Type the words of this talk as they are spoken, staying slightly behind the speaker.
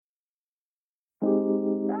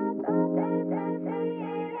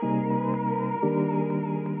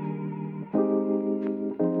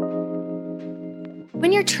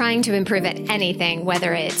When you're trying to improve at anything,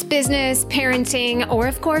 whether it's business, parenting, or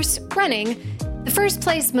of course, running, the first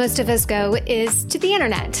place most of us go is to the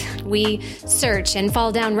internet. We search and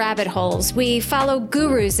fall down rabbit holes. We follow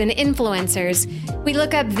gurus and influencers. We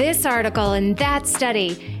look up this article and that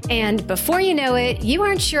study. And before you know it, you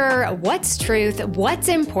aren't sure what's truth, what's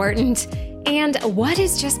important, and what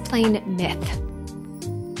is just plain myth.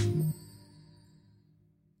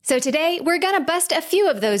 So today, we're going to bust a few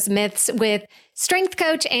of those myths with strength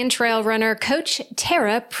coach and trail runner coach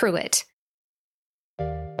Tera Pruett.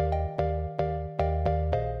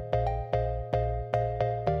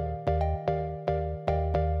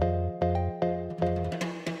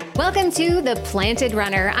 Welcome to The Planted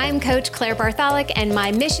Runner. I'm Coach Claire Bartholic, and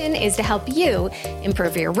my mission is to help you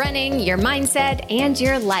improve your running, your mindset, and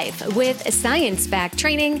your life with science-backed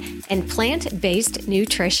training and plant-based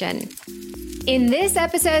nutrition. In this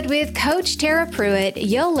episode with Coach Tera Pruett,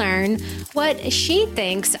 you'll learn what she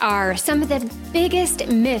thinks are some of the biggest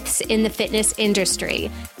myths in the fitness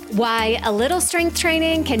industry, why a little strength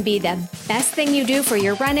training can be the best thing you do for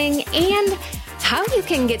your running, and how you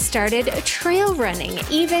can get started trail running,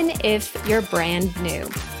 even if you're brand new.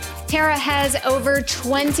 Tera has over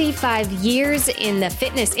 25 years in the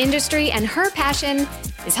fitness industry, and her passion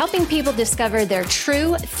is helping people discover their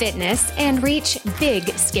true fitness and reach big,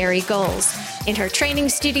 scary goals. In her training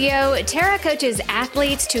studio, Tera coaches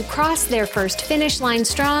athletes to cross their first finish line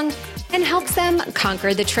strong and helps them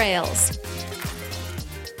conquer the trails.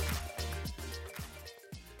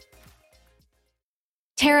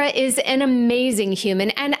 Tera is an amazing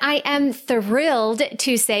human, and I am thrilled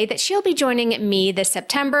to say that she'll be joining me this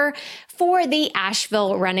September for the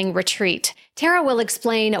Asheville Running Retreat. Tera will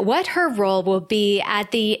explain what her role will be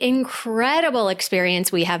at the incredible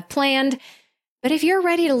experience we have planned. But if you're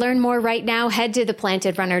ready to learn more right now, head to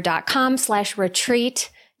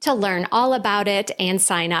theplantedrunner.com/retreat to learn all about it and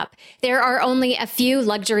sign up. There are only a few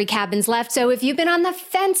luxury cabins left, so if you've been on the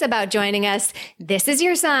fence about joining us, this is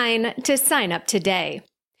your sign to sign up today.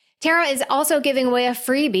 Tera is also giving away a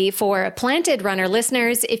freebie for Planted Runner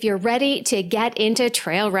listeners if you're ready to get into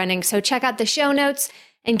trail running. So check out the show notes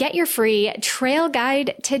and get your free trail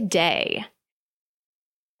guide today.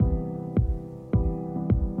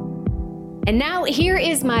 And now here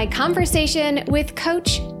is my conversation with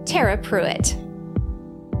Coach Tera Pruett.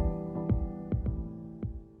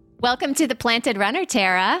 Welcome to The Planted Runner,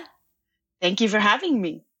 Tera. Thank you for having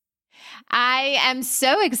me. I am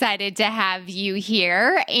so excited to have you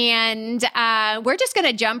here, and we're just going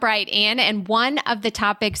to jump right in. And one of the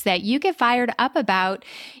topics that you get fired up about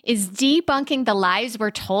is debunking the lies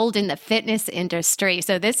we're told in the fitness industry.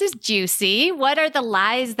 So this is juicy. What are the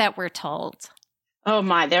lies that we're told? Oh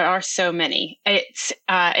my, there are so many. It's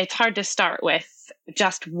hard to start with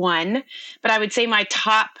just one, but I would say my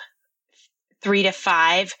top 3 to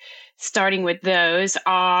 5, starting with those,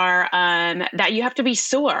 are that you have to be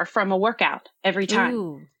sore from a workout every time.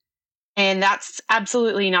 Ooh. And that's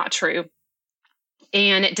absolutely not true.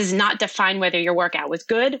 And it does not define whether your workout was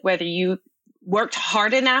good, whether you worked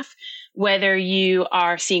hard enough, whether you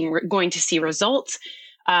are going to see results.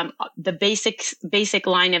 The basic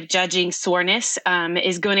line of judging soreness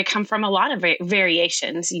is going to come from a lot of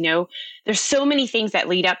variations. You know, there's so many things that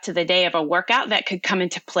lead up to the day of a workout that could come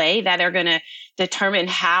into play that are going to determine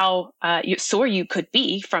how sore you could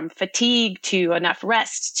be, from fatigue to enough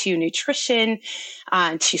rest to nutrition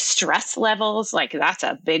to stress levels. Like, that's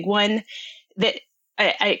a big one that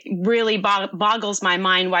it really boggles my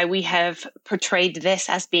mind why we have portrayed this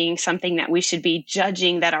as being something that we should be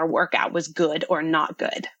judging that our workout was good or not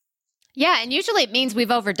good. Yeah, and usually it means we've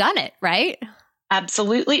overdone it, right?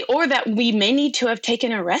 Absolutely. Or that we may need to have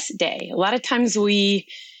taken a rest day. A lot of times we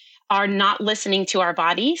are not listening to our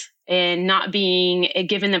bodies and not being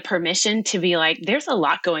given the permission to be like, there's a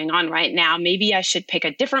lot going on right now. Maybe I should pick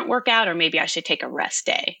a different workout, or maybe I should take a rest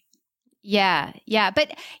day. Yeah.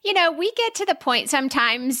 But, we get to the point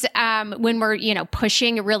sometimes when we're,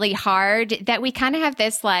 pushing really hard that we kind of have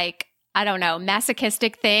this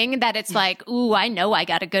masochistic thing that it's like, ooh, I know I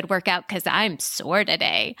got a good workout because I'm sore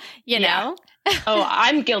today, you know? Oh,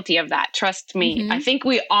 I'm guilty of that. Trust me. Mm-hmm. I think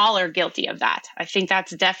we all are guilty of that. I think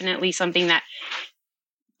that's definitely something that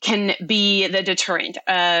can be the deterrent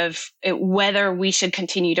of whether we should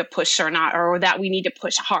continue to push or not, or that we need to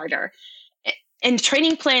push harder. And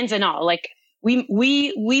training plans and all, like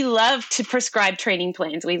we love to prescribe training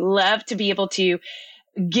plans. We love to be able to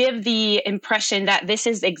give the impression that this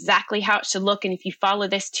is exactly how it should look. And if you follow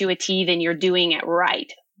this to a T, then you're doing it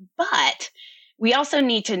right. But we also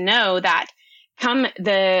need to know that come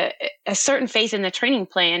a certain phase in the training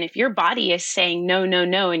plan, if your body is saying no, no,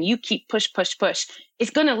 no, and you keep push, it's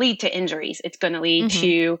going to lead to injuries. It's going to lead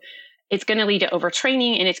to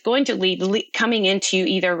overtraining, and it's going to lead coming into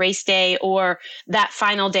either race day or that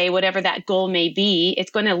final day, whatever that goal may be.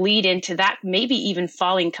 It's going to lead into that, maybe even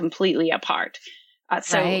falling completely apart.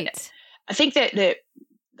 Right. I think that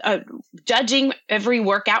judging every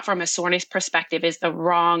workout from a soreness perspective is the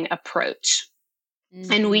wrong approach.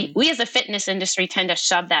 And we as a fitness industry tend to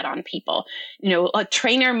shove that on people. A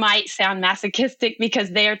trainer might sound masochistic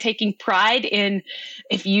because they are taking pride in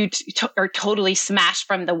if you are totally smashed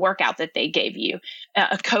from the workout that they gave you,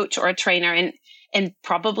 a coach or a trainer. And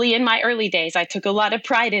probably in my early days, I took a lot of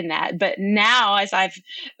pride in that. But now, as I've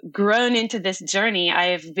grown into this journey,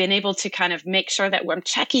 I've been able to kind of make sure that I'm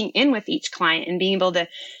checking in with each client and being able to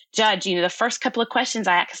judge. The first couple of questions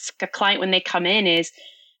I ask a client when they come in is,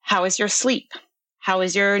 how is your sleep? How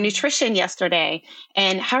was your nutrition yesterday?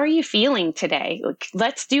 And how are you feeling today?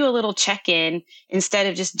 Let's do a little check-in instead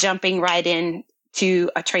of just jumping right in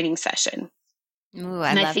to a training session. Ooh,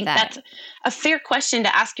 I think that's a fair question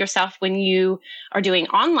to ask yourself when you are doing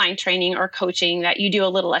online training or coaching, that you do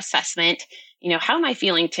a little assessment. How am I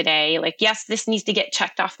feeling today? Yes, this needs to get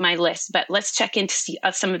checked off my list, but let's check in to see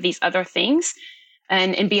some of these other things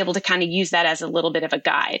and be able to kind of use that as a little bit of a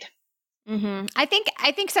guide. Mm-hmm. I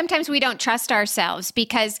think sometimes we don't trust ourselves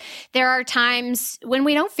because there are times when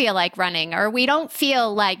we don't feel like running or we don't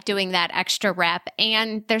feel like doing that extra rep,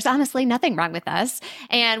 and there's honestly nothing wrong with us,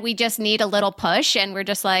 and we just need a little push, and we're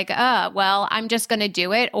just like, well, I'm just going to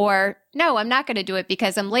do it, or no, I'm not going to do it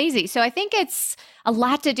because I'm lazy. So I think it's a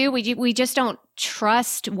lot to do. We just don't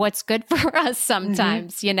trust what's good for us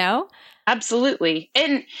sometimes, Absolutely.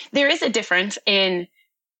 And there is a difference in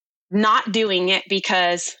not doing it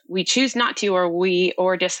because we choose not to,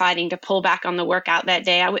 or deciding to pull back on the workout that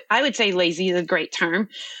day. I would say lazy is a great term,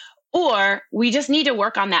 or we just need to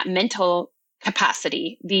work on that mental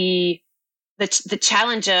capacity. The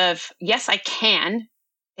challenge of, yes, I can.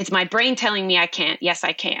 It's my brain telling me I can't. Yes,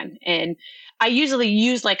 I can. And I usually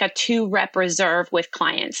use like a 2-rep reserve with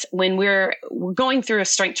clients. When we're going through a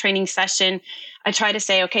strength training session, I try to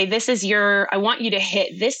say, okay, I want you to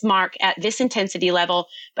hit this mark at this intensity level,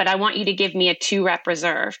 but I want you to give me a 2-rep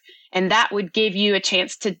reserve. And that would give you a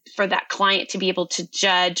chance for that client to be able to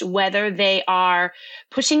judge whether they are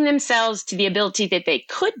pushing themselves to the ability that they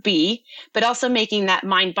could be, but also making that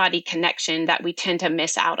mind-body connection that we tend to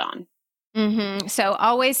miss out on. Mm-hmm. So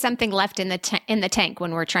always something left in the tank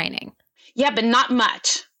when we're training. Yeah, but not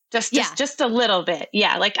much. Just a little bit.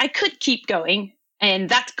 Yeah, like I could keep going, and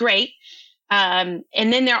that's great. And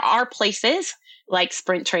then there are places like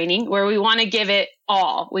sprint training where we want to give it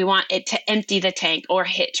all. We want it to empty the tank, or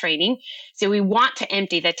HIIT training. So we want to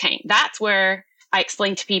empty the tank. That's where I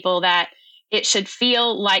explain to people that it should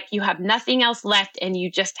feel like you have nothing else left and you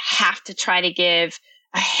just have to try to give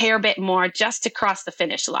a hair bit more just to cross the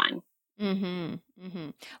finish line. Mm-hmm. Mm-hmm.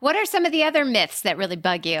 What are some of the other myths that really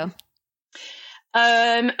bug you?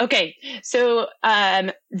 Okay. So,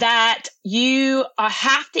 that you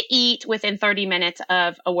have to eat within 30 minutes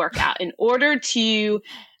of a workout in order to,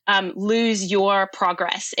 lose your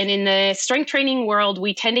progress. And in the strength training world,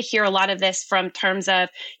 we tend to hear a lot of this from terms of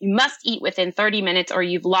you must eat within 30 minutes or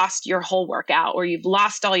you've lost your whole workout or you've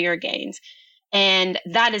lost all your gains. And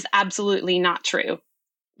that is absolutely not true.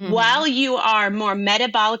 Mm-hmm. While you are more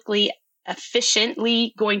metabolically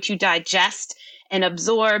efficiently going to digest and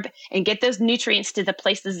absorb and get those nutrients to the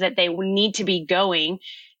places that they need to be going,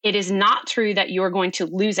 it is not true that you're going to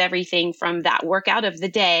lose everything from that workout of the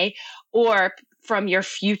day or from your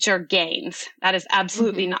future gains. That is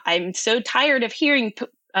absolutely not. I'm so tired of hearing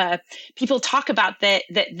people talk about that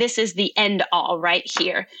this is the end all right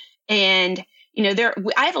here. And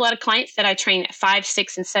I have a lot of clients that I train at 5,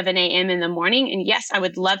 6, and 7 a.m. in the morning. And yes, I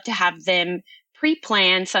would love to have them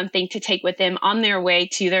pre-plan something to take with them on their way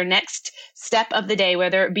to their next step of the day,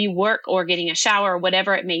 whether it be work or getting a shower or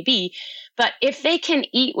whatever it may be. But if they can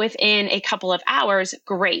eat within a couple of hours,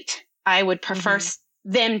 great. I would prefer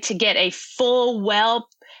them to get a full,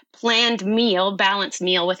 well-planned meal, balanced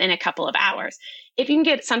meal within a couple of hours. If you can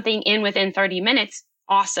get something in within 30 minutes,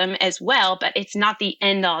 awesome as well, but it's not the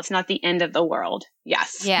end all. It's not the end of the world.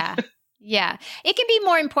 Yes. Yeah. Yeah. It can be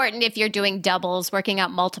more important if you're doing doubles, working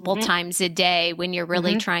out multiple times a day when you're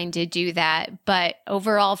really trying to do that. But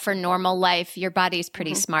overall, for normal life, your body's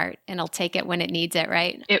pretty smart and it'll take it when it needs it,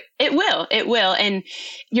 right? It will. And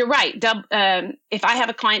you're right. if I have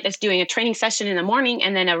a client that's doing a training session in the morning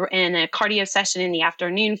and then a cardio session in the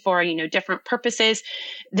afternoon for, different purposes,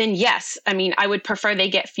 then yes, I mean, I would prefer they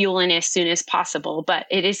get fuel in as soon as possible, but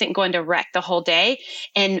it isn't going to wreck the whole day.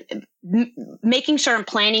 And making sure and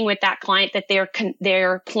planning with that client that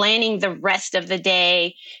they're planning the rest of the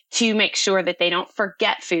day to make sure that they don't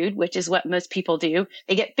forget food, which is what most people do.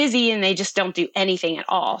 They get busy and they just don't do anything at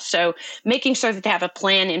all. So making sure that they have a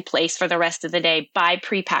plan in place for the rest of the day by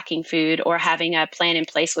pre-packing food or having a plan in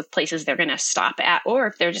place with places they're going to stop at, or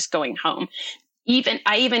if they're just going home.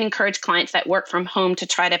 I even encourage clients that work from home to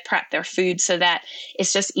try to prep their food so that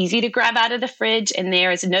it's just easy to grab out of the fridge and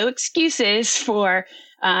there is no excuses for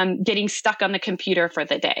getting stuck on the computer for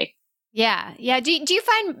the day. Yeah. Yeah. Do you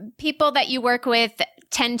find people that you work with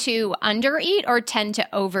tend to undereat or tend to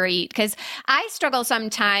overeat? Because I struggle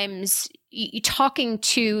sometimes talking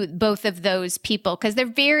to both of those people because they're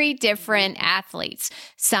very different athletes.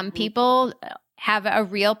 Some people have a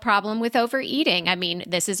real problem with overeating. I mean,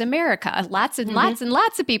 this is America. Lots and lots and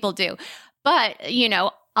lots of people do. But,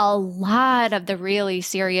 a lot of the really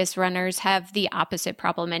serious runners have the opposite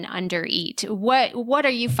problem and undereat. What are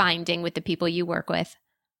you finding with the people you work with?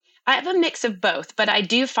 I have a mix of both, but I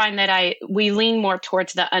do find that we lean more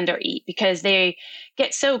towards the undereat because they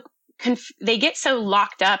get so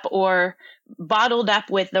locked up or bottled up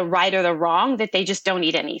with the right or the wrong that they just don't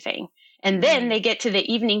eat anything. And then they get to the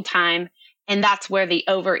evening time, and that's where the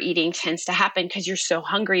overeating tends to happen because you're so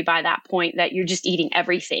hungry by that point that you're just eating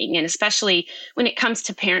everything. And especially when it comes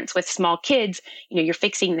to parents with small kids, you're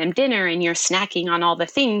fixing them dinner and you're snacking on all the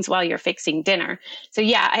things while you're fixing dinner. So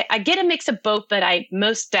yeah, I get a mix of both, but I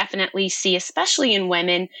most definitely see, especially in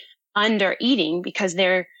women, under eating because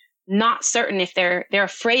they're not certain if they're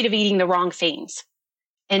afraid of eating the wrong things.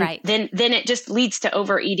 And then it just leads to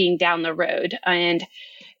overeating down the road. And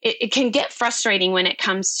it can get frustrating when it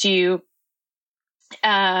comes to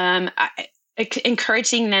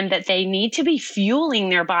encouraging them that they need to be fueling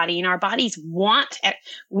their body, and our bodies want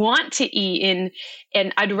to eat,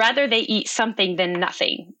 and I'd rather they eat something than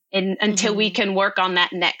nothing, and until we can work on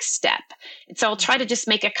that next step. And so I'll try to just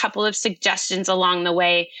make a couple of suggestions along the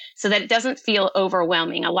way so that it doesn't feel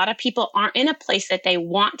overwhelming. A lot of people aren't in a place that they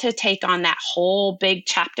want to take on that whole big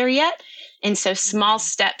chapter yet. And so small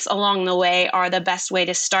steps along the way are the best way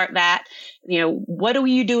to start that. What are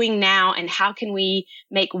you doing now, and how can we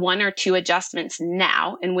make one or two adjustments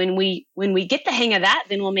now? And when we get the hang of that,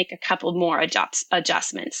 then we'll make a couple more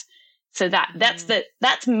adjustments. So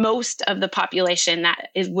that's most of the population that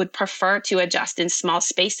would prefer to adjust in small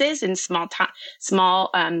spaces and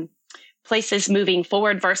small places moving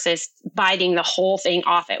forward versus biting the whole thing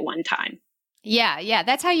off at one time. Yeah, yeah.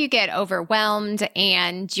 That's how you get overwhelmed,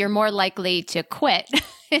 and you're more likely to quit.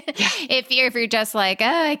 If you're just like, oh,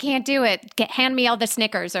 I can't do it. Hand me all the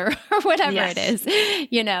Snickers or whatever it is,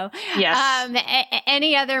 Yes.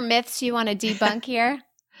 Any other myths you want to debunk here?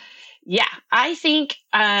 Yeah, I think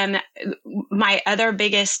my other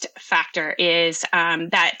biggest factor is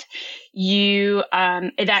that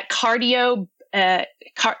that cardio. That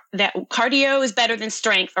cardio is better than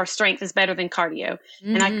strength, or strength is better than cardio.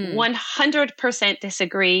 And I 100%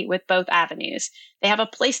 disagree with both avenues. They have a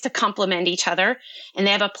place to complement each other, and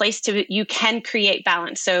they have a place you can create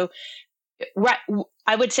balance. So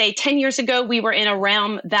I would say 10 years ago, we were in a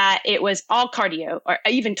realm that it was all cardio, or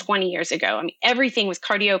even 20 years ago. I mean, everything was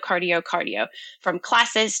cardio, from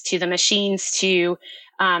classes to the machines to,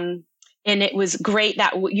 and it was great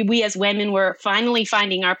that we as women were finally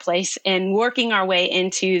finding our place and working our way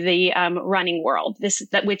into the running world,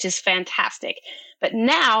 which is fantastic. But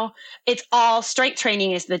now it's all strength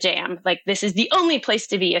training is the jam. Like, this is the only place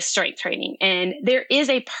to be is strength training. And there is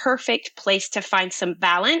a perfect place to find some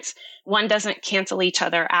balance. One doesn't cancel each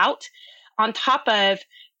other out. On top of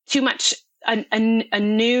too much, a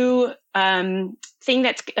new thing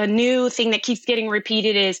that keeps getting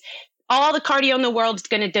repeated is all the cardio in the world is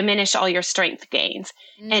going to diminish all your strength gains.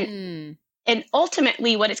 And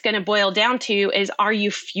ultimately what it's going to boil down to is, are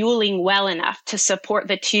you fueling well enough to support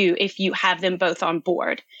the two if you have them both on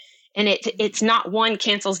board? And it's not one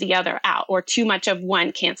cancels the other out, or too much of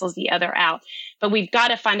one cancels the other out. But we've got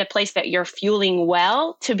to find a place that you're fueling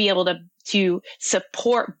well to be able to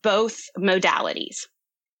support both modalities.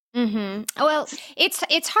 Well,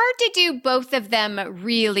 it's hard to do both of them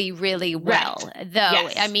really, really well, though.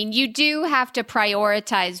 Yes. I mean, you do have to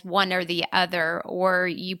prioritize one or the other, or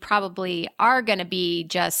you probably are going to be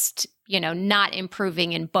just, not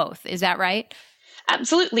improving in both. Is that right?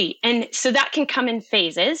 Absolutely. And so that can come in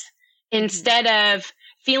phases. Instead of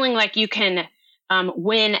feeling like you can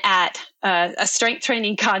win at a strength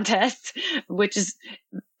training contest, which is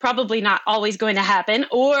probably not always going to happen,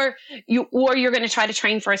 or you're going to try to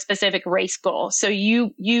train for a specific race goal. So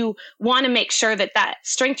you want to make sure that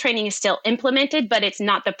strength training is still implemented, but it's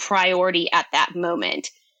not the priority at that moment.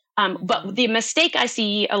 But the mistake I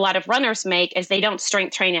see a lot of runners make is they don't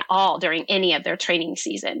strength train at all during any of their training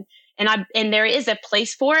season. And there is a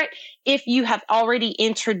place for it. If you have already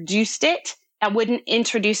introduced it, I wouldn't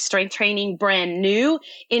introduce strength training brand new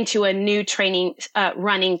into a new training,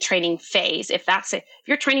 running training phase. If that's it, if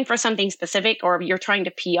you're training for something specific or you're trying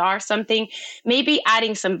to PR something, maybe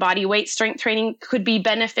adding some body weight strength training could be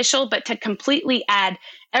beneficial, but to completely add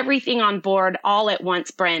everything on board all at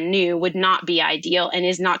once brand new would not be ideal and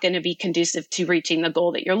is not going to be conducive to reaching the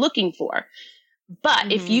goal that you're looking for.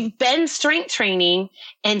 But if you've been strength training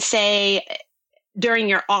and say, during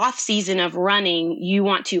your off season of running, you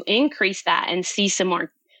want to increase that and see some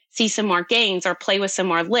more gains or play with some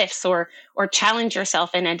more lifts or challenge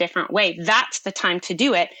yourself in a different way. That's the time to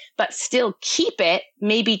do it, but still keep it,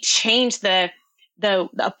 maybe change the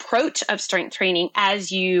approach of strength training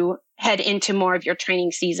as you head into more of your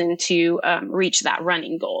training season to reach that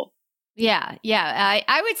running goal. Yeah.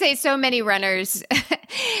 I would say so many runners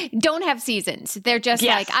don't have seasons. They're just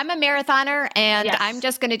like, I'm a marathoner and I'm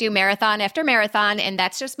just going to do marathon after marathon. And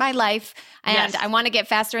that's just my life. And I want to get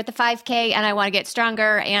faster at the 5K and I want to get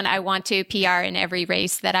stronger and I want to PR in every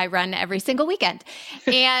race that I run every single weekend.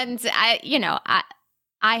 And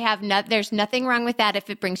there's nothing wrong with that if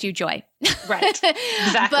it brings you joy. Right.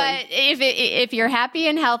 Exactly. But if you're happy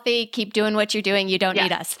and healthy, keep doing what you're doing. You don't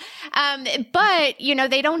need us. But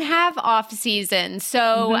they don't have off season.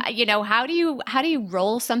 So, how do you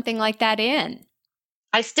roll something like that in?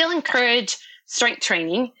 I still encourage strength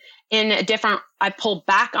training I pull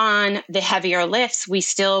back on the heavier lifts. We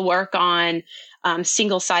still work on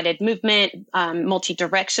single-sided movement,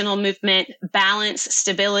 multi-directional movement, balance,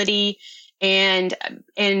 stability. And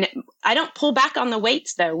I don't pull back on the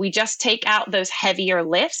weights though. We just take out those heavier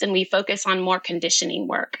lifts and we focus on more conditioning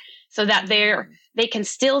work so that they can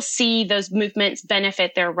still see those movements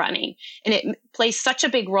benefit their running. And it plays such a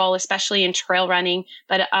big role, especially in trail running,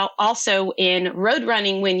 but also in road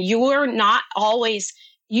running when you don't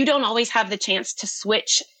always have the chance to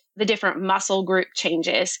switch the different muscle group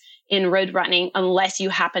changes in road running unless you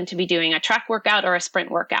happen to be doing a track workout or a sprint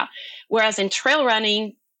workout. Whereas in trail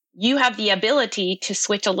running, you have the ability to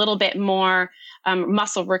switch a little bit more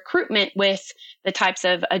muscle recruitment with the types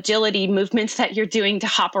of agility movements that you're doing to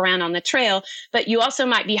hop around on the trail. But you also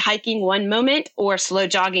might be hiking one moment or slow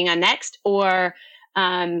jogging a next, or,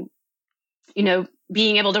 being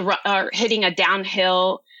able to or hitting a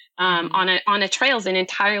downhill on a trail is an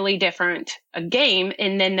entirely different game.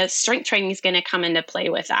 And then the strength training is going to come into play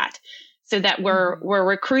with that so that we're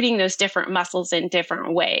recruiting those different muscles in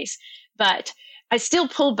different ways. But I still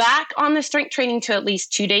pull back on the strength training to at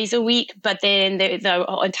least 2 days a week, but then the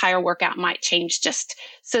entire workout might change just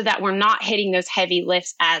so that we're not hitting those heavy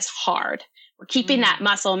lifts as hard. We're keeping that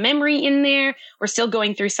muscle memory in there. We're still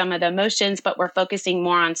going through some of the motions, but we're focusing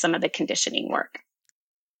more on some of the conditioning work.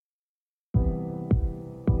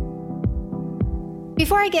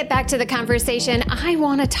 Before I get back to the conversation, I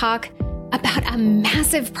want to talk about a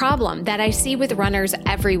massive problem that I see with runners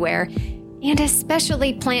everywhere, and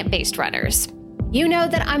especially plant-based runners. You know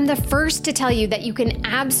that I'm the first to tell you that you can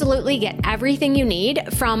absolutely get everything you need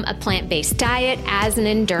from a plant-based diet as an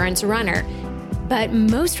endurance runner. But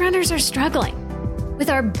most runners are struggling. With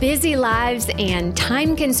our busy lives and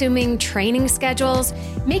time-consuming training schedules,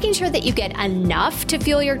 making sure that you get enough to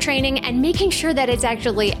fuel your training and making sure that it's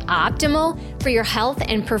actually optimal for your health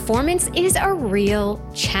and performance is a real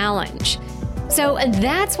challenge. So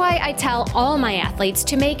that's why I tell all my athletes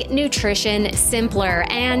to make nutrition simpler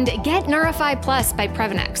and get Neurify Plus by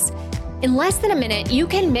Previnex. In less than a minute, you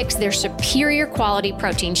can mix their superior quality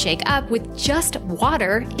protein shake up with just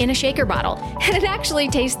water in a shaker bottle, and it actually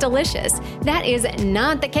tastes delicious. That is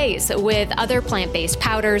not the case with other plant-based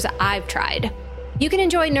powders I've tried. You can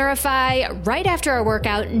enjoy Neurify right after a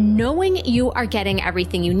workout, knowing you are getting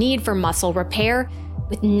everything you need for muscle repair,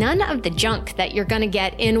 with none of the junk that you're going to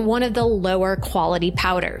get in one of the lower quality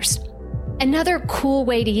powders. Another cool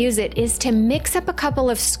way to use it is to mix up a couple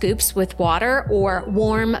of scoops with water or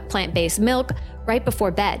warm plant-based milk right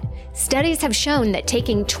before bed. Studies have shown that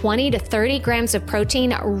taking 20 to 30 grams of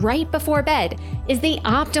protein right before bed is the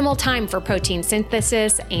optimal time for protein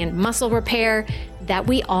synthesis and muscle repair that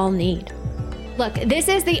we all need. Look, this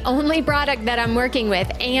is the only product that I'm working with,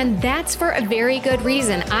 and that's for a very good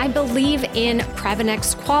reason. I believe in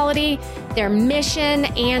Previnex quality, their mission,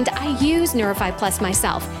 and I use Neurify Plus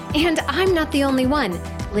myself. And I'm not the only one.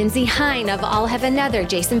 Lindsay Hine of I'll Have Another,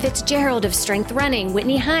 Jason Fitzgerald of Strength Running,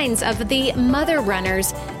 Whitney Hines of the Mother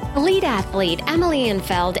Runners, Elite athlete Emily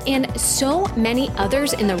Infeld and so many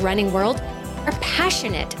others in the running world are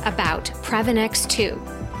passionate about Previnex 2.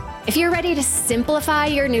 If you're ready to simplify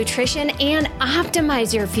your nutrition and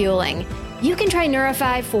optimize your fueling, you can try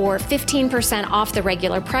Neurify for 15% off the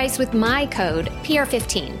regular price with my code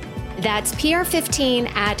PR15. That's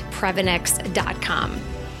PR15 at Previnex.com.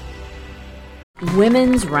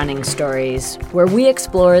 Women's Running Stories, where we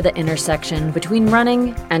explore the intersection between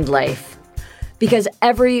running and life. Because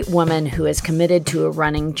every woman who is committed to a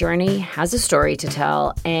running journey has a story to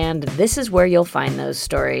tell, and this is where you'll find those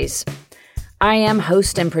stories. I am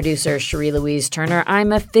host and producer Cherie Louise Turner.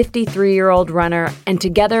 I'm a 53-year-old runner, and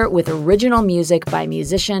together with original music by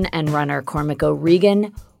musician and runner Cormac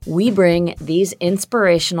O'Regan, we bring these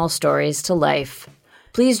inspirational stories to life.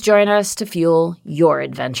 Please join us to fuel your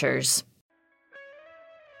adventures.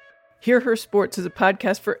 Hear Her Sports is a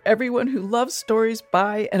podcast for everyone who loves stories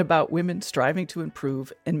by and about women striving to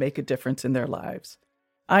improve and make a difference in their lives.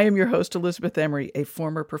 I am your host, Elizabeth Emery, a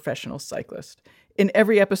former professional cyclist. In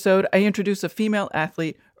every episode, I introduce a female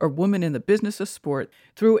athlete or woman in the business of sport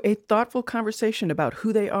through a thoughtful conversation about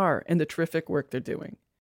who they are and the terrific work they're doing.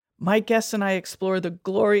 My guests and I explore the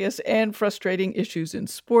glorious and frustrating issues in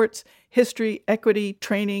sports, history, equity,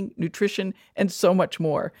 training, nutrition, and so much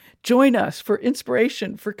more. Join us for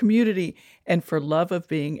inspiration, for community, and for love of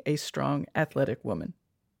being a strong, athletic woman.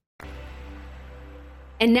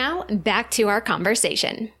 And now back to our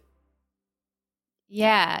conversation.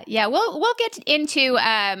 Yeah. We'll get into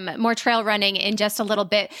more trail running in just a little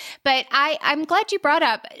bit, but I'm glad you brought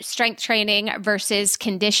up strength training versus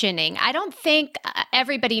conditioning. I don't think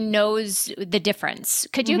everybody knows the difference.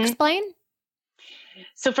 Could you explain?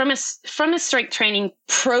 So from a strength training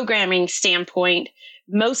programming standpoint,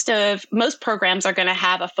 most programs are going to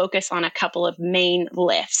have a focus on a couple of main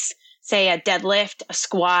lifts, say a deadlift, a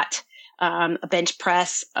squat, a bench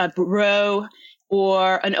press, a row,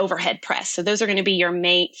 or an overhead press. So those are going to be your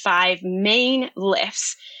five main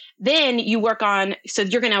lifts. Then you work on, so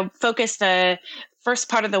you're going to focus the first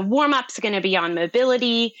part of the warm-up is going to be on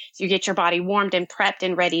mobility. So you get your body warmed and prepped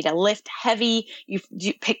and ready to lift heavy. You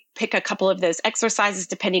pick a couple of those exercises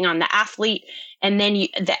depending on the athlete. And then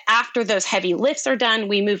after those heavy lifts are done,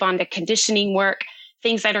 we move on to conditioning work,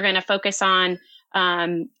 things that are going to focus on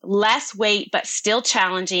less weight, but still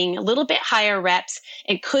challenging, a little bit higher reps,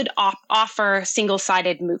 and could offer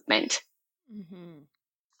single-sided movement. Mm-hmm.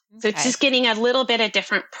 Okay. So it's just getting a little bit of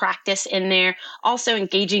different practice in there, also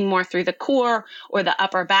engaging more through the core or the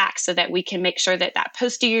upper back so that we can make sure that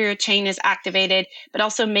posterior chain is activated, but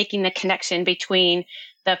also making the connection between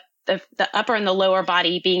the upper and the lower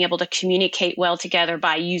body being able to communicate well together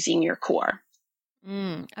by using your core.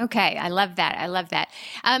 Okay. I love that.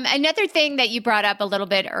 Another thing that you brought up a little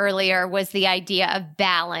bit earlier was the idea of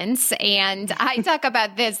balance. And I talk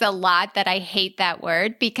about this a lot, that I hate that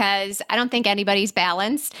word because I don't think anybody's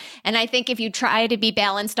balanced. And I think if you try to be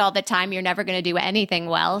balanced all the time, you're never going to do anything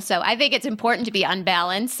well. So I think it's important to be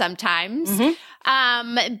unbalanced sometimes.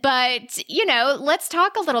 Mm-hmm. But, let's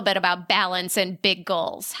talk a little bit about balance and big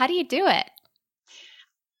goals. How do you do it?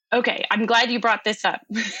 Okay. I'm glad you brought this up.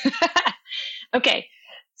 Okay.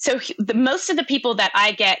 So most of the people that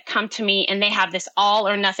I get come to me and they have this all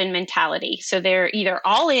or nothing mentality. So they're either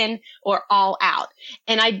all in or all out.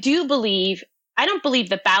 And I don't believe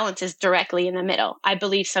the balance is directly in the middle. I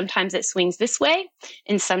believe sometimes it swings this way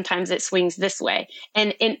and sometimes it swings this way.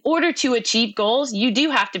 And in order to achieve goals, you do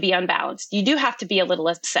have to be unbalanced. You do have to be a little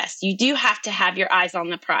obsessed. You do have to have your eyes on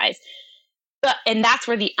the prize. And that's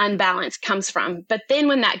where the unbalance comes from. But then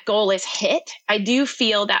when that goal is hit, I do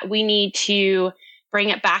feel that we need to bring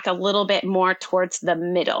it back a little bit more towards the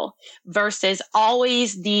middle versus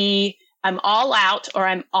always I'm all out or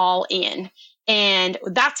I'm all in. And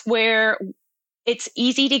that's where it's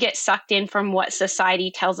easy to get sucked in from what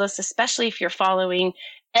society tells us, especially if you're following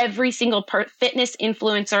every single fitness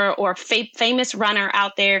influencer or famous runner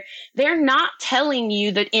out there. They're not telling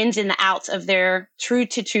you the ins and the outs of their true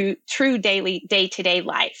daily day-to-day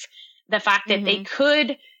life. The fact that they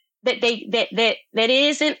could, that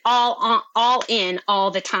isn't all in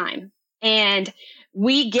all the time. And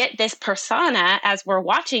we get this persona as we're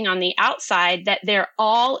watching on the outside that they're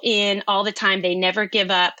all in all the time. They never give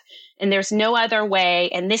up and there's no other way.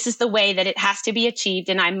 And this is the way that it has to be achieved.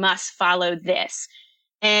 And I must follow this.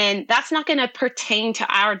 And that's not going to pertain to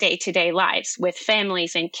our day-to-day lives with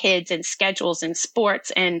families and kids and schedules and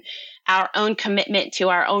sports and our own commitment to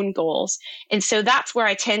our own goals. And so that's where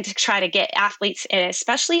I tend to try to get athletes, and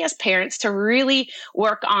especially as parents, to really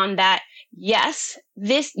work on that. Yes,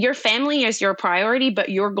 your family is your priority, but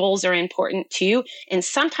your goals are important too. And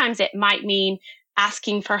sometimes it might mean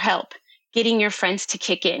asking for help. getting your friends to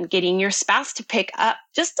kick in, getting your spouse to pick up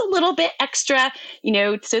just a little bit extra,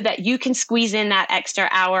 so that you can squeeze in that extra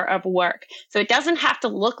hour of work. So it doesn't have to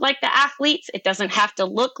look like the athletes. It doesn't have to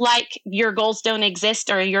look like your goals don't exist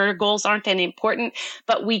or your goals aren't that important,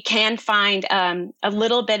 but we can find a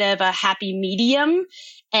little bit of a happy medium.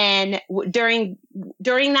 And during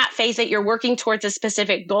that phase that you're working towards a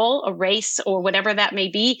specific goal, a race or whatever that may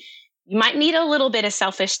be, you might need a little bit of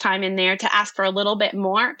selfish time in there to ask for a little bit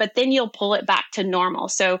more, but then you'll pull it back to normal.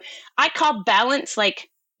 So I call balance like,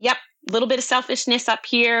 yep, a little bit of selfishness up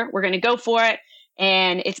here. We're going to go for it.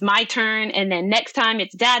 And it's my turn. And then next time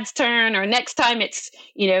it's dad's turn, or next time it's,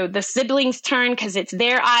 the siblings' turn because it's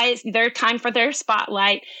their time for their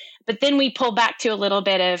spotlight. But then we pull back to a little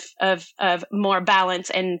bit of more balance,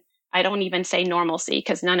 and I don't even say normalcy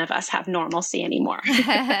because none of us have normalcy anymore.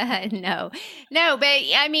 No, but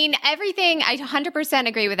I mean, everything, I 100%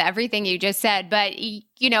 agree with everything you just said, but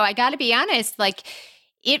I got to be honest, like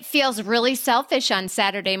it feels really selfish on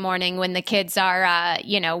Saturday morning when the kids are,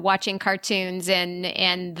 watching cartoons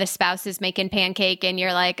and the spouse is making pancake and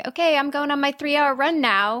you're like, okay, I'm going on my 3-hour run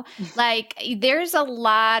now. Like there's a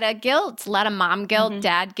lot of guilt, a lot of mom guilt,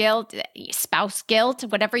 dad guilt, spouse guilt,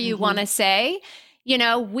 whatever you want to say.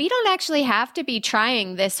 We don't actually have to be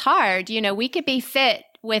trying this hard. We could be fit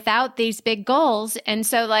without these big goals. And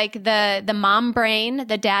so like the mom brain,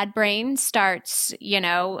 the dad brain starts,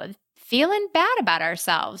 feeling bad about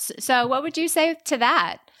ourselves. So what would you say to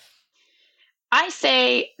that? I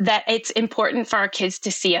say that it's important for our kids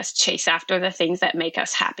to see us chase after the things that make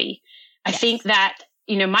us happy. I think that,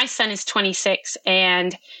 my son is 26,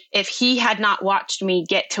 and if he had not watched me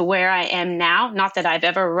get to where I am now, not that I've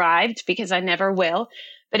ever arrived because I never will,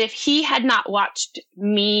 but if he had not watched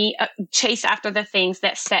me chase after the things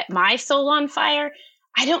that set my soul on fire,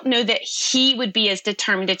 I don't know that he would be as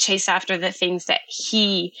determined to chase after the things that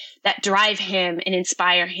drive him and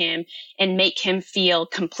inspire him and make him feel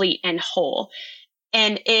complete and whole.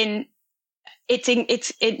 And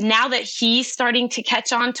it's now that he's starting to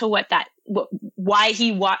catch on to why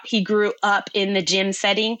he grew up in the gym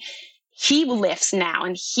setting, he lifts now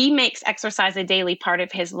and he makes exercise a daily part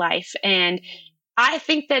of his life. And I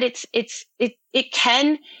think that it's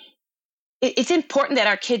important that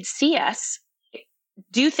our kids see us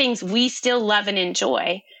do things we still love and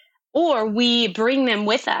enjoy, or we bring them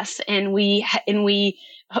with us and we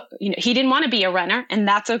he didn't want to be a runner, and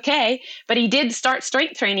that's okay, but he did start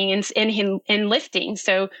strength training and lifting.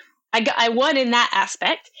 So I won in that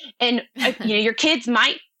aspect. And your kids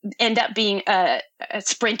might end up being a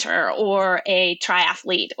sprinter or a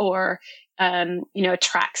triathlete or a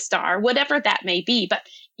track star, whatever that may be. But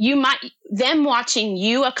them watching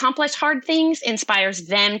you accomplish hard things inspires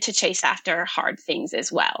them to chase after hard things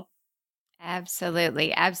as well.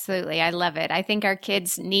 Absolutely. Absolutely. I love it. I think our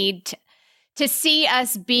kids need to see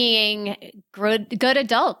us being good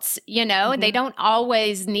adults. They don't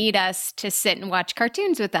always need us to sit and watch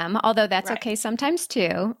cartoons with them, although that's okay sometimes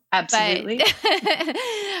too. Absolutely.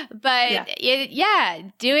 But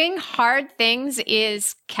doing hard things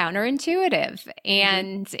is counterintuitive,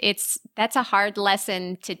 and that's a hard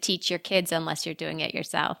lesson to teach your kids unless you're doing it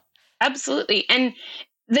yourself. Absolutely. And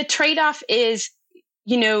the trade-off is,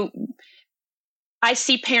 I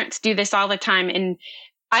see parents do this all the time, and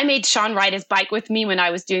I made Sean ride his bike with me when I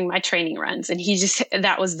was doing my training runs, and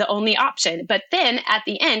that was the only option. But then at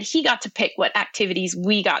the end, he got to pick what activities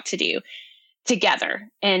we got to do together.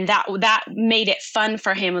 And that made it fun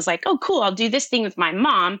for him. It was like, oh, cool, I'll do this thing with my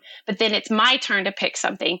mom, but then it's my turn to pick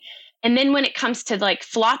something. And then when it comes to like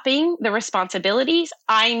flopping the responsibilities,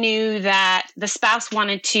 I knew that the spouse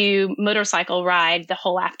wanted to motorcycle ride the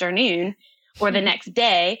whole afternoon or the next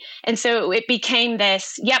day. And so it became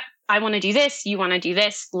this, yep, I want to do this, you want to do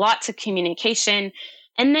this, lots of communication.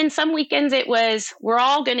 And then some weekends it was, we're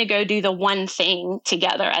all going to go do the one thing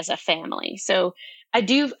together as a family. So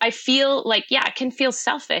I feel like, it can feel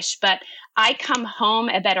selfish, but I come home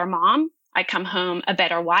a better mom. I come home a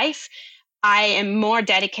better wife. I am more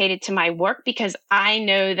dedicated to my work because I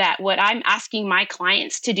know that what I'm asking my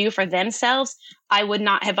clients to do for themselves, I would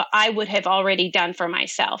have already done for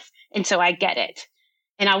myself. And so I get it.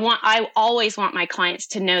 And I always want my clients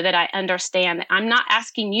to know that I understand that I'm not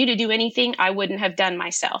asking you to do anything I wouldn't have done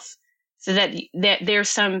myself, so that there's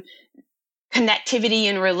some connectivity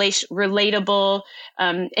and relatable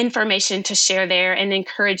information to share there, and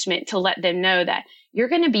encouragement to let them know that you're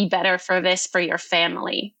going to be better for your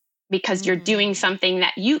family because you're doing something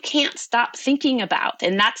that you can't stop thinking about.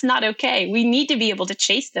 And that's not okay. We need to be able to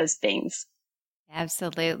chase those things.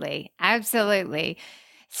 Absolutely. Absolutely.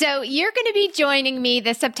 So you're going to be joining me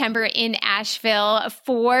this September in Asheville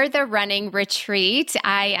for the running retreat.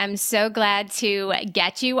 I am so glad to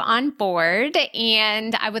get you on board,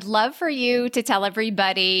 and I would love for you to tell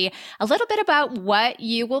everybody a little bit about what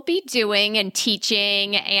you will be doing and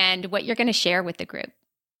teaching and what you're going to share with the group.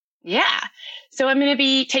 Yeah. So I'm going to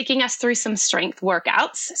be taking us through some strength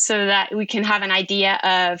workouts so that we can have an idea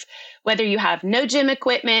of whether you have no gym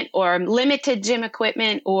equipment or limited gym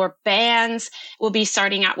equipment or bands. We'll be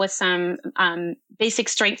starting out with some basic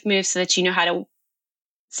strength moves so that you know how to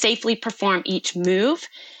safely perform each move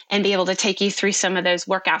and be able to take you through some of those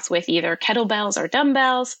workouts with either kettlebells or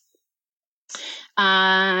dumbbells.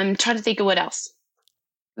 I'm trying to think of what else.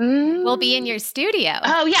 We'll be in your studio.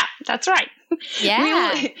 Oh, yeah, that's right.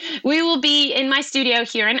 Yeah. We will be in my studio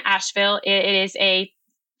here in Asheville. It is a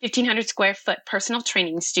 1,500 square foot personal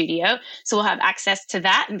training studio. So we'll have access to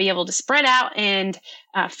that and be able to spread out and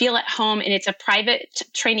feel at home. And it's a private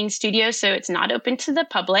training studio, so it's not open to the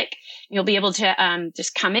public. You'll be able to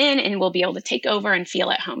just come in and we'll be able to take over and feel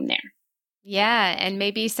at home there. Yeah, and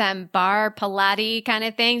maybe some bar Pilates kind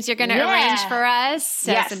of things you're going to arrange for us.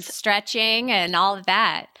 So Yes. some stretching and all of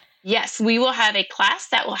that. Yes, we will have a class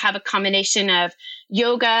that will have a combination of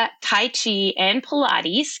yoga, Tai Chi, and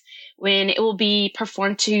Pilates, when it will be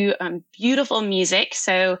performed to beautiful music.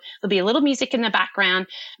 So there'll be a little music in the background,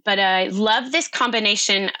 but I love this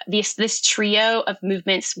combination, this trio of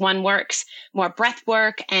movements. One works more breath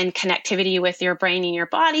work and connectivity with your brain and your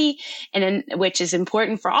body, and then which is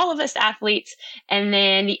important for all of us athletes. And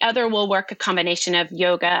then the other will work a combination of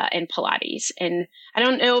yoga and Pilates. And I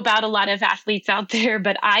don't know about a lot of athletes out there,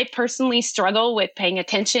 but I personally struggle with paying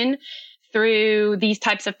attention through these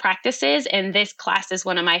types of practices. And this class is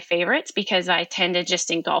one of my favorites because I tend to just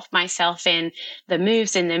engulf myself in the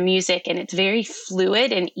moves and the music, and it's very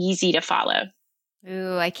fluid and easy to follow.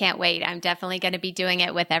 Ooh, I can't wait. I'm definitely going to be doing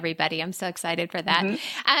it with everybody. I'm so excited for that.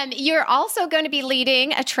 You're also going to be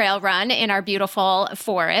leading a trail run in our beautiful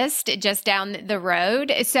forest just down the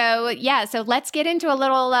road. So let's get into a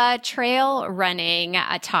little trail running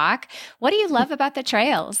talk. What do you love about the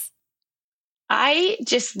trails? I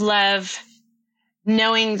just love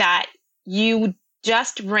knowing that you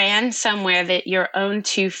just ran somewhere that your own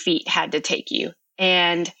 2 feet had to take you,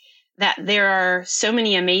 and that there are so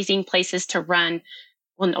many amazing places to run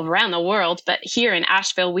around the world. But here in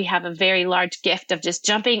Asheville, we have a very large gift of just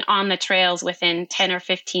jumping on the trails within 10 or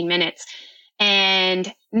 15 minutes.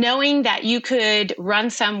 And knowing that you could run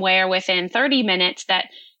somewhere within 30 minutes that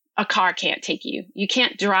a car can't take you. You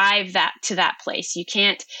can't drive that to that place. You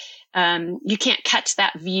can't catch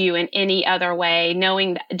that view in any other way,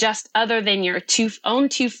 knowing that just other than your own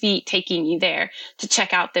 2 feet taking you there to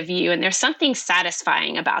check out the view. And there's something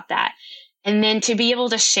satisfying about that. And then to be able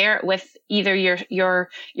to share it with either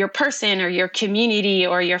your person or your community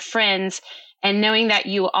or your friends, and knowing that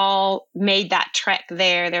you all made that trek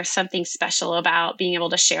there, there's something special about being able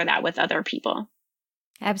to share that with other people.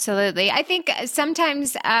 Absolutely. I think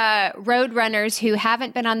sometimes road runners who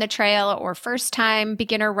haven't been on the trail or first time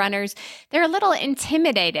beginner runners, they're a little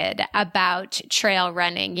intimidated about trail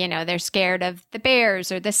running. You know, they're scared of the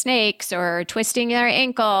bears or the snakes or twisting their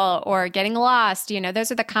ankle or getting lost. You know,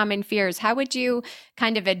 those are the common fears. How would you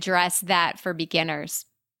kind of address that for beginners?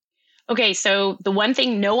 Okay, so the one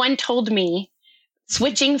thing no one told me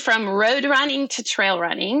switching from road running to trail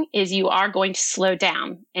running is you are going to slow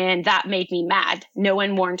down. And that made me mad. No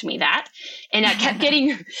one warned me that. And I kept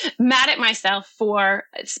getting mad at myself for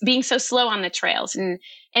being so slow on the trails. And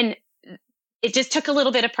it just took a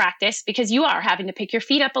little bit of practice because you are having to pick your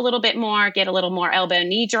feet up a little bit more, get a little more elbow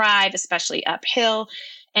knee drive, especially uphill.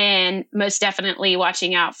 And most definitely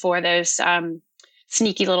watching out for those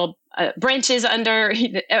sneaky little branches under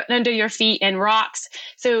your feet and rocks.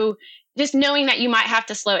 So just knowing that you might have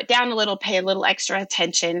to slow it down a little, pay a little extra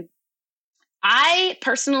attention. I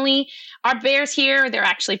personally, our bears here, they're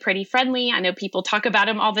actually pretty friendly. I know people talk about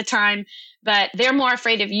them all the time, but they're more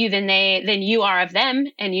afraid of you than you are of them.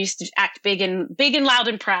 And you just act big and loud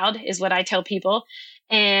and proud is what I tell people.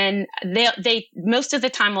 And they most of the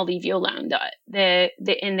time will leave you alone.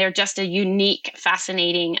 And they're just a unique,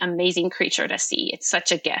 fascinating, amazing creature to see. It's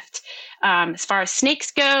such a gift. As far as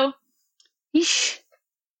snakes go, that's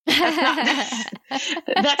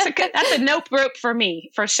a nope rope for me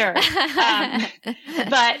for sure.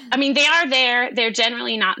 But I mean, they are there. They're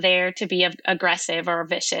generally not there to be aggressive or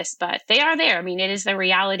vicious, but they are there. I mean, it is the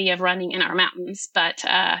reality of running in our mountains. But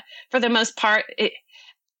for the most part,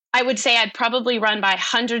 I would say I'd probably run by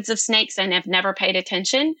hundreds of snakes and have never paid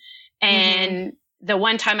attention. And the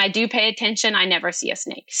one time I do pay attention, I never see a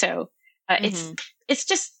snake. So it's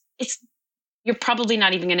you're probably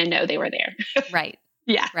not even going to know they were there. Right.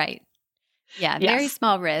 Yeah. Right. Yeah. Yes. Very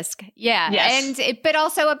small risk. Yeah. Yes. But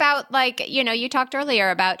also about you talked earlier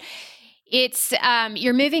about it's,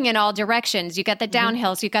 you're moving in all directions. You got the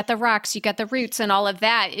downhills, you got the rocks, you got the roots and all of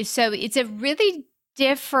that. So it's a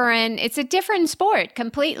different sport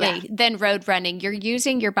completely than road running. You're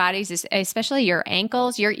using your bodies, especially your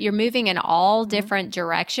ankles. You're moving in all different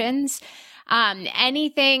directions.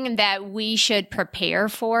 Anything that we should prepare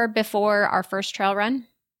for before our first trail run?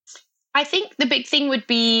 I think the big thing would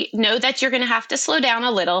be know that you're going to have to slow down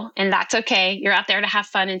a little, and that's okay. You're out there to have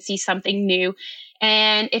fun and see something new.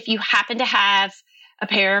 And if you happen to have a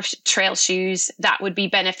pair of trail shoes, that would be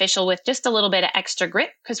beneficial with just a little bit of extra grip,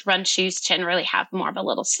 because run shoes generally have more of a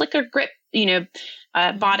little slicker grip,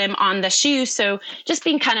 bottom on the shoe. So just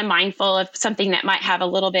being kind of mindful of something that might have a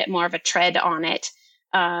little bit more of a tread on it,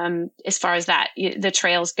 as far as that, the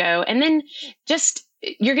trails go. And then just,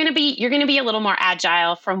 you're going to be a little more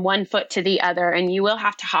agile from one foot to the other, and you will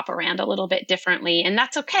have to hop around a little bit differently. And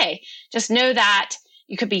that's okay. Just know that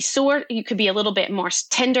you could be sore. You could be a little bit more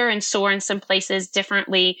tender and sore in some places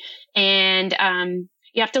differently. And,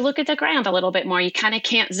 you have to look at the ground a little bit more. You kind of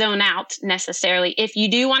can't zone out necessarily. If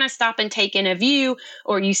you do want to stop and take in a view,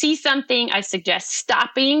 or you see something, I suggest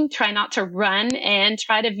stopping. Try not to run and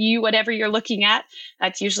try to view whatever you're looking at.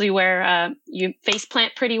 That's usually where you face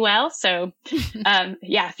plant pretty well. So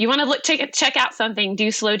if you want to check out something,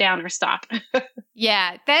 do slow down or stop.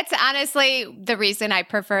 Yeah, that's honestly the reason I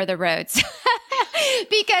prefer the roads.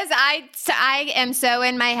 Because I am so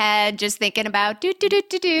in my head just thinking about do.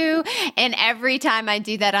 And every time I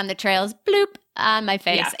do that on the trails, bloop, on my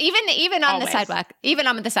face. Yeah. Even on the sidewalk. Even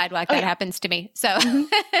on the sidewalk, that happens to me. So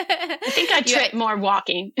I think I trip more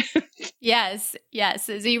walking. Yes.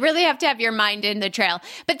 So you really have to have your mind in the trail.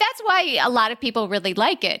 But that's why a lot of people really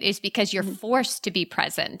like it, is because you're forced to be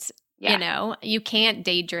present. Yeah. You can't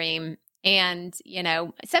daydream. And,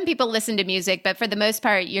 some people listen to music, but for the most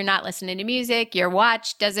part, you're not listening to music. Your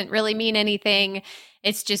watch doesn't really mean anything.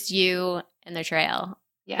 It's just you and the trail.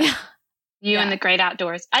 Yeah. You and the great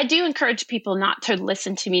outdoors. I do encourage people not to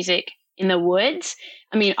listen to music in the woods.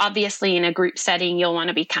 I mean, obviously in a group setting, you'll want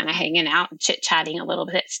to be kind of hanging out and chit-chatting a little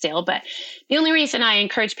bit still. But the only reason I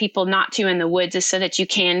encourage people not to in the woods is so that you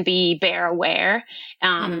can be bear aware.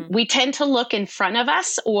 We tend to look in front of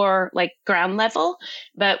us or like ground level,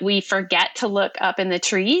 but we forget to look up in the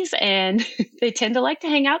trees, and they tend to like to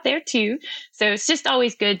hang out there too. So it's just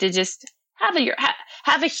always good to just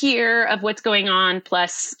have a hear of what's going on,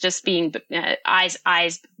 plus just being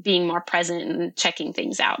eyes being more present and checking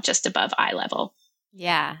things out just above eye level.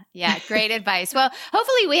 Yeah. Great advice. Well,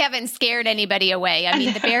 hopefully we haven't scared anybody away. I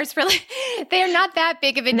mean, the bears they're not that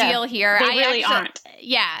big of a deal here. They really aren't.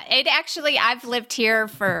 Yeah. I've lived here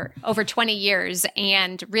for over 20 years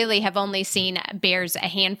and really have only seen bears a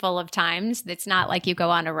handful of times. It's not like you go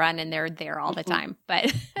on a run and they're there all the time,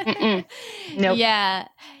 but nope.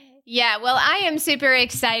 Yeah, well, I am super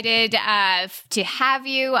excited to have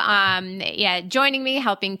you joining me,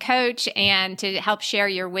 helping coach, and to help share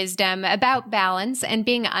your wisdom about balance and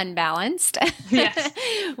being unbalanced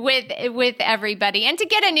with everybody, and to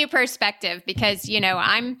get a new perspective, because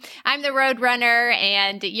I'm the road runner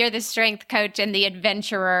and you're the strength coach and the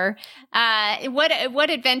adventurer. What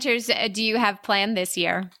adventures do you have planned this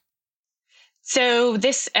year? So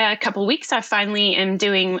this couple of weeks, I finally am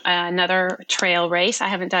doing another trail race. I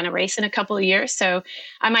haven't done a race in a couple of years. So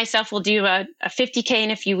I myself will do a 50K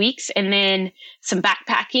in a few weeks, and then some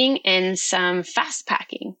backpacking and some fast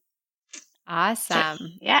packing. Awesome. So,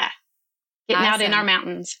 getting out in our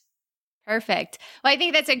mountains. Perfect. Well, I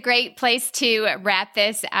think that's a great place to wrap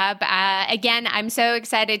this up. Again, I'm so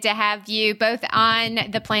excited to have you both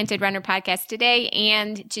on the Planted Runner podcast today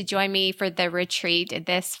and to join me for the retreat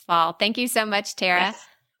this fall. Thank you so much, Tera. Yes.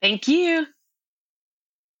 Thank you.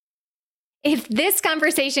 If this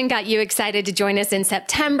conversation got you excited to join us in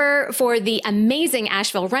September for the amazing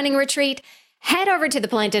Asheville running retreat, head over to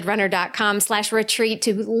theplantedrunner.com/retreat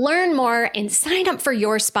to learn more and sign up for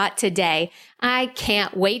your spot today. I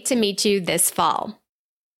can't wait to meet you this fall.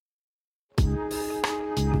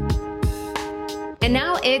 And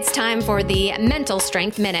now it's time for the Mental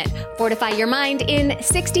Strength Minute. Fortify your mind in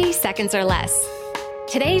 60 seconds or less.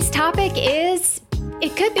 Today's topic is,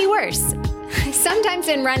 it could be worse. Sometimes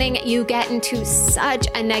in running, you get into such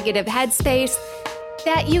a negative headspace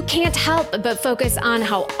that you can't help but focus on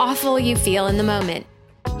how awful you feel in the moment.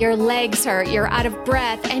 Your legs hurt, you're out of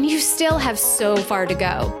breath, and you still have so far to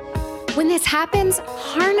go. When this happens,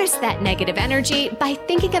 harness that negative energy by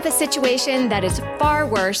thinking of a situation that is far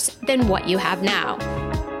worse than what you have now.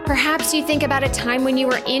 Perhaps you think about a time when you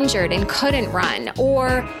were injured and couldn't run,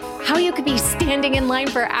 or how you could be standing in line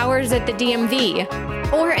for hours at the DMV.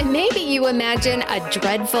 Or maybe you imagine a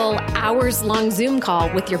dreadful hours-long Zoom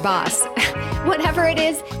call with your boss. Whatever it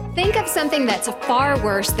is, think of something that's far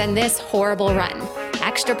worse than this horrible run.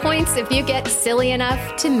 Extra points if you get silly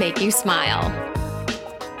enough to make you smile.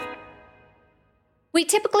 We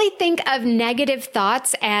typically think of negative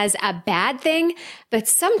thoughts as a bad thing, but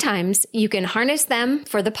sometimes you can harness them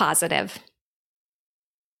for the positive.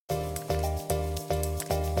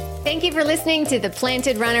 Thank you for listening to The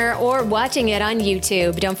Planted Runner or watching it on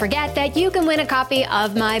YouTube. Don't forget that you can win a copy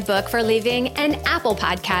of my book for leaving an Apple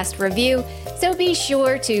Podcast review. So be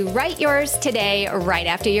sure to write yours today right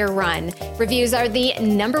after your run. Reviews are the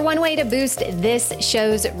 #1 way to boost this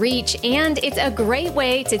show's reach, and it's a great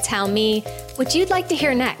way to tell me what you'd like to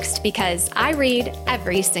hear next because I read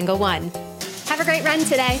every single one. Have a great run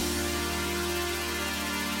today.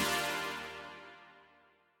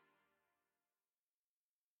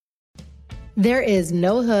 There is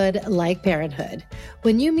no hood like parenthood.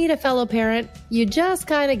 When you meet a fellow parent, you just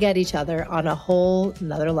kind of get each other on a whole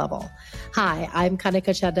nother level. Hi, I'm Kanika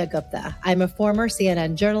Chadda Gupta. I'm a former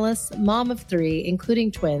CNN journalist, mom of 3,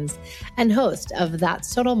 including twins, and host of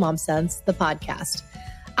That's Total Mom Sense, the podcast.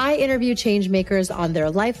 I interview changemakers on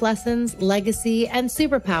their life lessons, legacy, and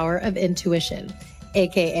superpower of intuition,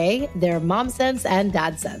 aka their mom sense and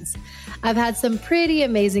dad sense. I've had some pretty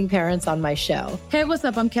amazing parents on my show. Hey, what's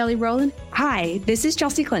up? I'm Kelly Rowland. Hi, this is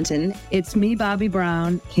Chelsea Clinton. It's me, Bobby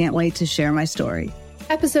Brown. Can't wait to share my story.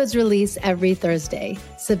 Episodes release every Thursday.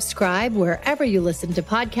 Subscribe wherever you listen to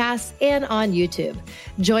podcasts and on YouTube.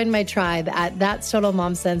 Join my tribe at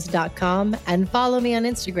thatstotalmomsense.com and follow me on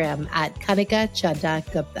Instagram at Kanika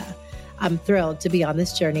Chadda Gupta. I'm thrilled to be on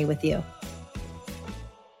this journey with you.